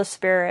just feel the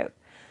Spirit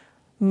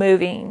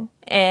moving,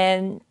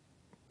 and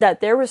that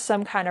there was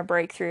some kind of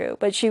breakthrough.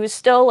 But she was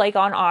still like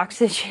on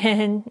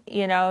oxygen,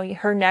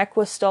 her neck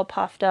was still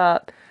puffed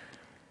up.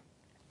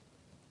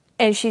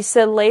 And she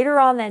said later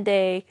on that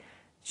day,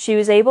 she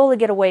was able to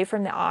get away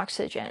from the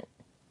oxygen,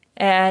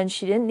 and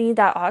she didn't need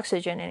that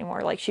oxygen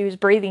anymore. Like, she was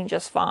breathing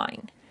just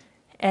fine.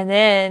 And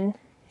then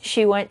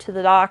she went to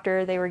the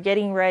doctor. They were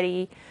getting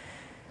ready.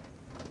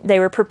 They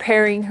were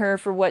preparing her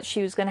for what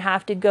she was going to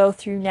have to go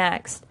through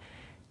next.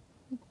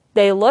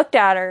 They looked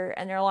at her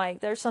and they're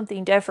like, there's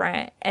something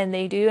different. And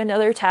they do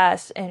another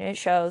test, and it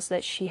shows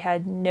that she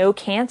had no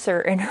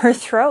cancer in her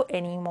throat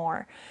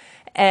anymore.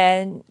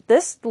 And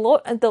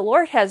the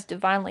Lord has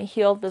divinely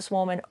healed this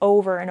woman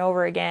over and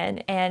over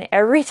again. And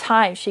every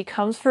time she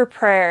comes for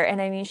prayer, and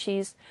I mean,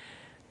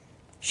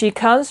 she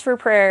comes for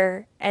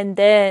prayer, and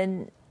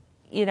then,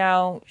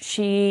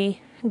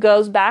 she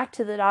goes back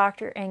to the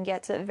doctor and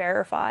gets it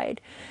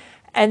verified.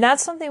 And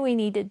that's something we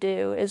need to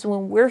do, is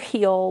when we're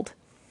healed,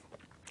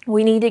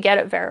 we need to get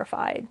it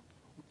verified.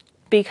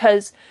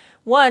 Because,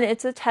 one,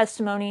 it's a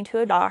testimony to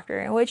a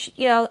doctor, in which,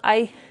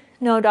 I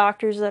know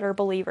doctors that are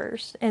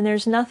believers, and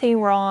there's nothing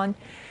wrong.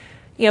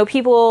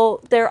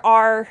 There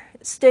are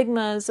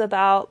stigmas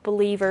about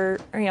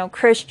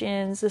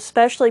Christians,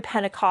 especially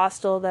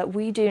Pentecostal, that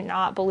we do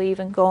not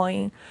believe in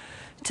going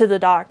to the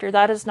doctor.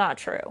 That is not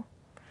true.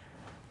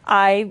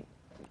 I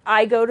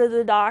go to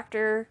the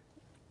doctor,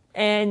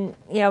 and,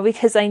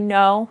 because I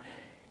know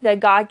that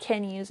God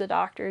can use a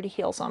doctor to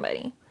heal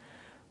somebody.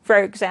 For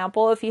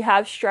example, if you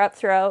have strep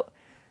throat,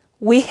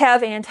 we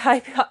have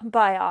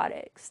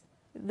antibiotics.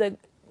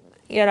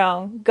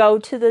 Go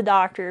to the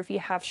doctor if you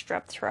have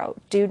strep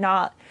throat. Do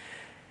not,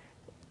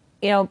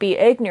 be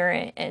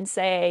ignorant and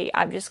say,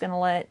 I'm just going to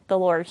let the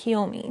Lord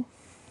heal me.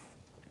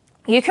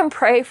 You can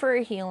pray for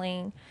a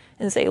healing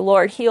and say,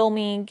 Lord, heal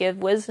me, give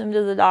wisdom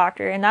to the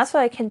doctor. And that's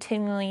what I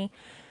continually,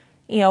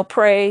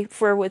 pray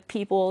for with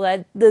people,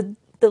 that the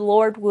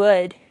Lord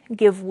would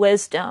give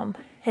wisdom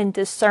and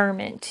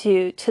discernment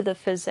to the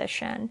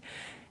physician,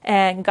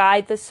 and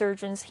guide the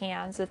surgeon's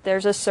hands if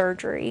there's a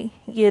surgery,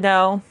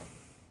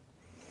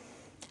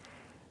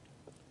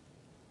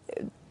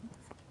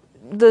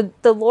 The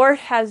Lord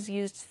has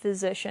used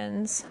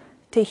physicians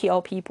to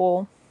heal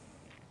people,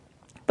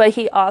 but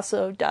he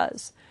also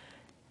does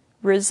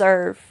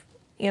reserve,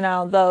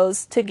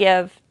 those to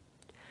give,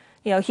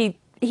 he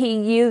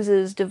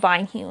uses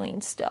divine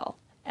healing still.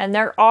 And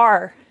there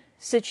are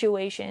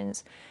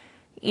situations,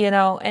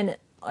 and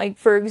like,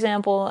 for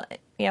example,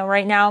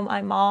 right now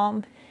my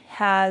mom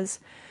has,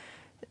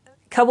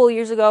 a couple of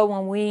years ago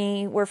when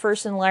we were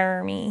first in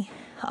Laramie,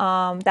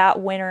 that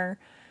winter,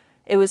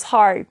 it was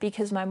hard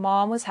because my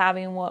mom was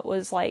having what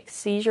was like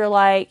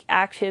seizure-like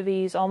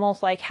activities,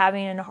 almost like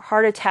having a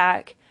heart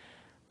attack,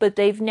 but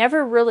they've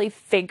never really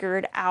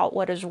figured out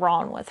what is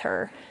wrong with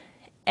her.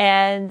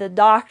 And the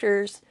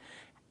doctors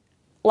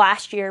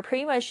last year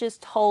pretty much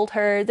just told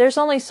her, there's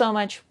only so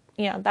much,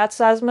 that's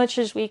as much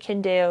as we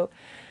can do.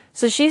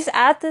 So she's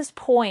at this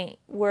point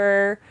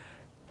where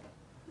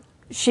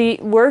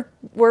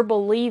we're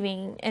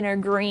believing and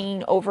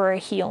agreeing over a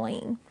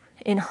healing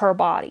in her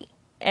body.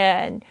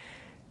 And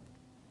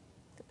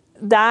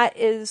that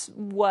is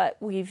what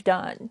we've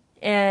done,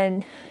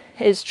 and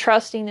is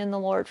trusting in the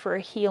Lord for a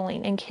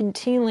healing and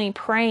continually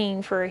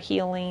praying for a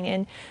healing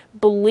and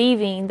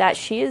believing that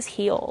she is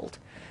healed,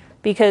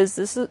 because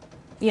this is,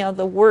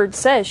 the word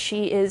says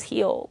she is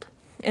healed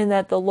and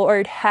that the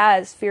Lord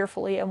has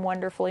fearfully and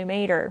wonderfully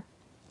made her.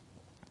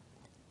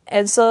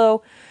 And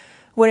so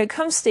when it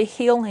comes to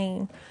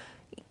healing,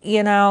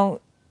 if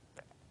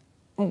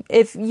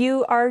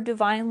you are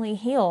divinely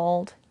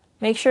healed,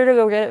 make sure to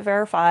go get it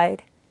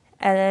verified.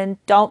 And then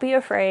don't be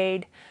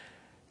afraid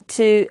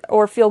to,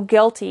 or feel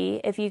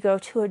guilty if you go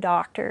to a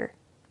doctor.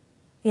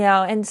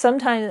 And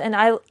sometimes,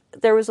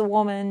 there's a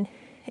woman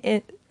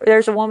in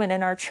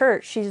our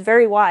church. She's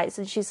very wise.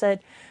 And she said,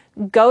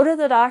 go to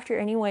the doctor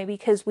anyway,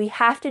 because we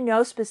have to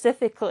know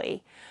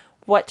specifically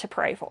what to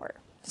pray for.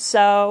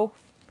 So,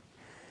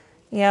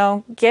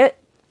 don't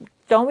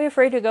be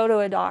afraid to go to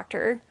a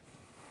doctor,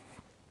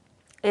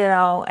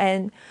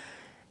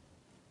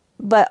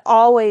 but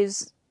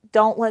always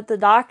don't let the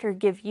doctor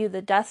give you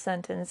the death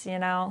sentence.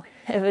 If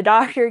a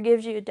doctor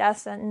gives you a death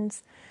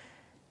sentence,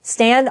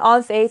 stand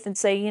on faith and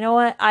say, you know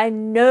what? I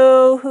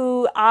know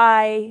who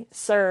I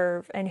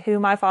serve and who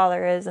my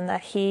Father is, and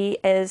that He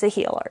is a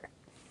healer.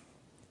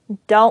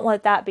 Don't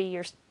let that be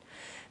your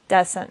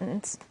death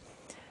sentence.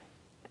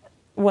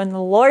 When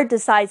the Lord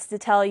decides to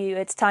tell you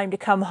it's time to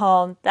come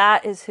home,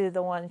 that is who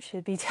the one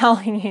should be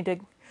telling you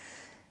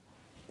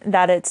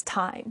that it's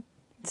time.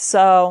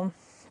 So,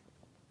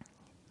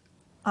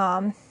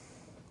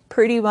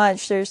 pretty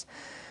much there's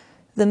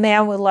the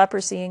man with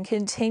leprosy, and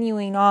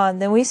continuing on.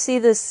 Then we see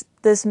this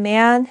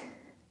man,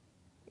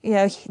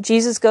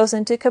 Jesus goes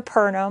into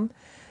Capernaum,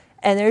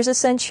 and there's a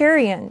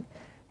centurion.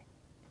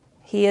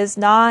 He is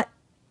not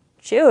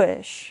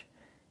Jewish.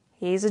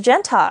 He's a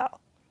Gentile.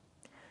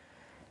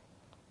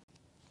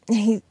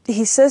 He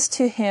says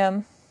to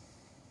him,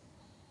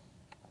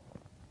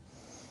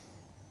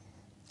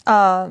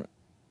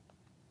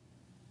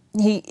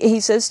 he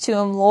says to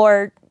him,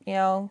 Lord,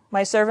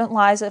 my servant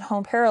lies at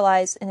home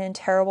paralyzed and in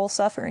terrible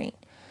suffering.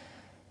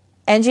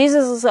 And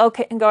Jesus is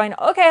okay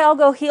I'll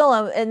go heal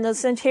him. And the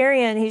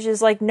centurion, he's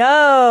just like,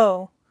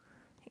 no,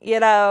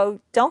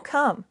 don't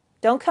come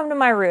to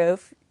my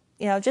roof.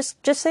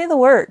 Just say the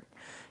word,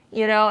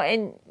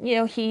 and,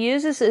 he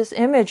uses this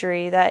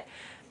imagery that,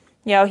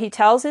 he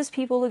tells his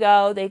people to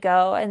go, they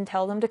go, and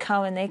tell them to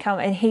come, and they come.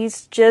 And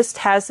he's just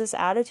has this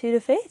attitude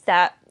of faith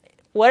that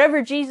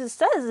whatever Jesus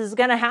says is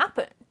going to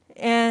happen.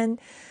 And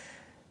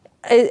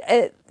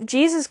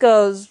Jesus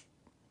goes,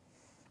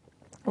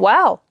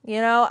 wow,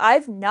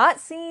 I've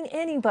not seen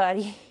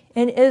anybody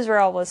in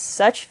Israel with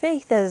such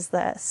faith as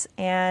this.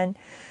 And,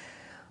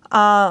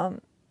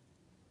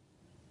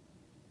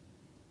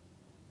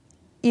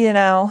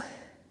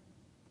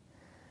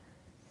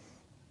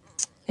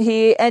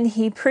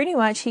 he pretty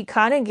much, he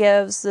kind of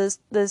gives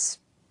this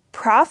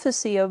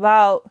prophecy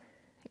about,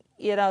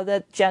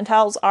 that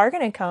Gentiles are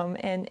going to come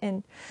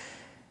and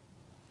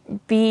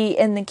be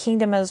in the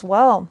kingdom as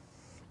well.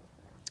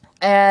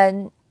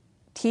 And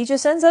he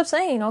just ends up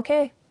saying,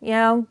 okay,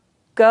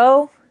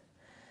 go,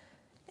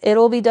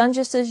 it'll be done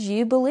just as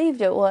you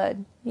believed it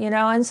would,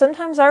 and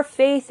sometimes our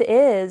faith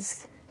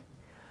is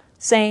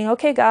saying,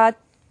 okay, God,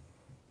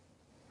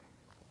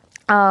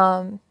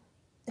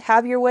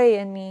 have your way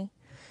in me,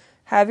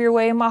 have your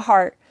way in my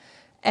heart.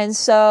 And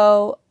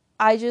so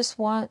I just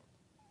want,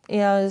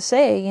 to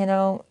say,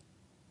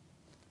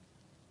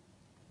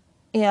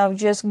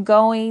 just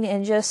going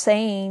and just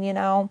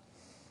saying,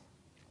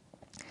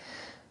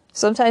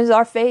 sometimes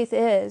our faith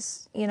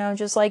is,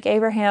 just like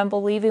Abraham,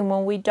 believing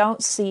when we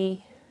don't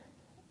see,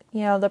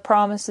 the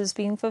promises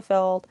being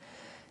fulfilled,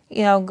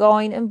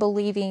 going and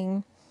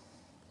believing,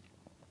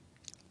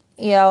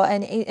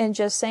 and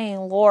just saying,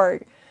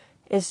 Lord,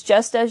 it's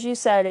just as you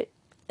said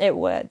it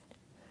would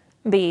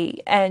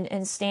be,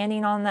 and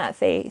standing on that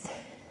faith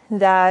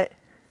that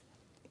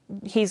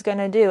He's going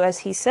to do as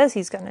He says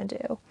He's going to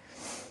do.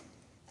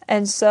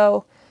 And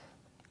so,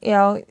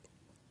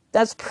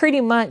 that's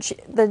pretty much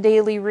the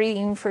daily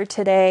reading for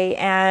today.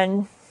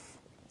 And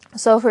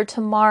so for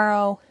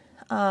tomorrow,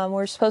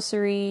 we're supposed to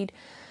read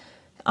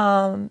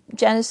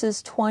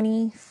Genesis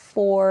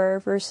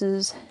 24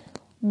 verses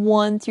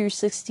 1 through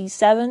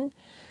 67,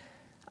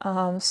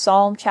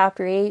 Psalm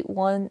chapter 8,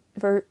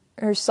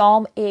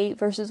 Psalm 8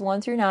 verses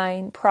 1 through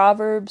 9,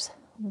 Proverbs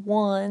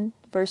 1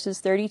 verses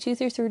 32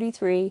 through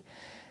 33,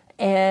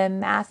 and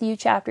Matthew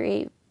chapter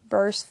 8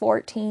 verse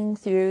 14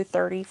 through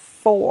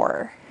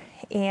 34.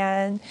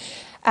 And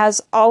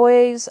as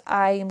always,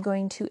 I am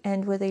going to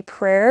end with a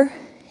prayer.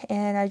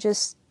 And I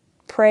just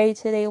pray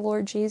today,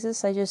 Lord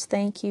Jesus, I just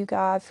thank you,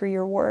 God, for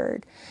your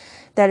word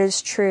that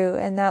is true.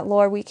 And that,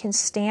 Lord, we can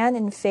stand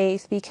in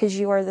faith because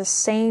you are the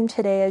same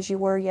today as you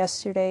were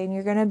yesterday. And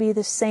you're going to be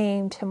the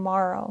same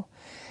tomorrow.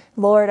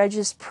 Lord, I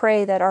just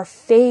pray that our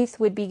faith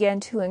would begin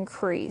to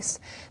increase.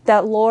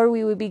 That, Lord,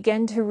 we would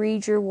begin to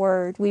read your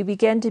word. We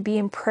begin to be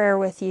in prayer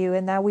with you.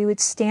 And that we would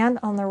stand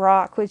on the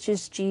rock, which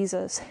is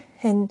Jesus.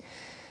 And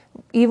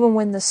even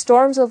when the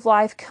storms of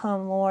life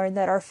come, Lord,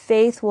 that our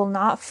faith will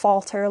not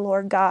falter,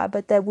 Lord God,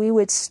 but that we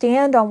would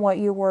stand on what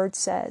your word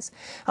says,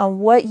 on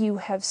what you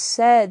have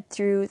said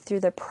through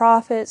the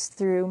prophets,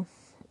 through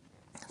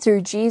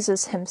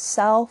Jesus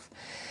himself,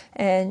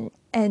 and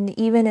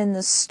even in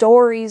the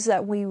stories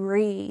that we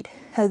read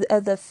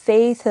of the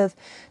faith of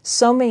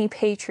so many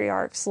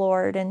patriarchs,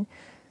 Lord. And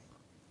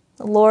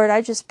Lord,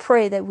 I just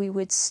pray that we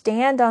would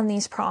stand on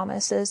these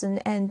promises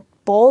and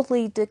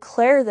boldly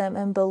declare them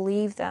and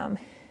believe them.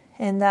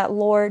 And that,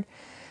 Lord,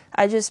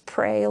 I just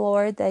pray,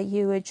 Lord, that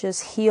you would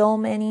just heal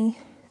many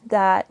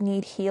that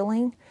need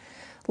healing.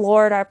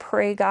 Lord, I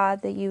pray,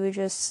 God, that you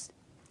would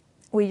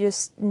we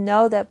just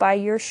know that by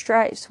your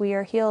stripes we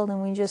are healed.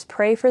 And we just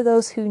pray for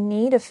those who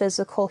need a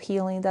physical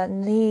healing, that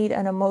need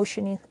an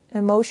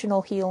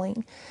emotional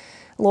healing.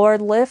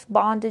 Lord, lift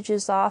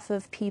bondages off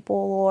of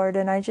people, Lord.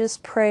 And I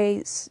just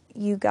praise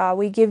you, God.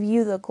 We give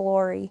you the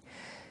glory.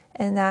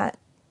 And that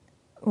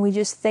we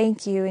just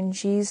thank you in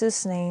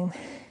Jesus' name.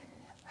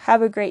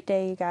 Have a great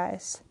day, you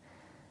guys.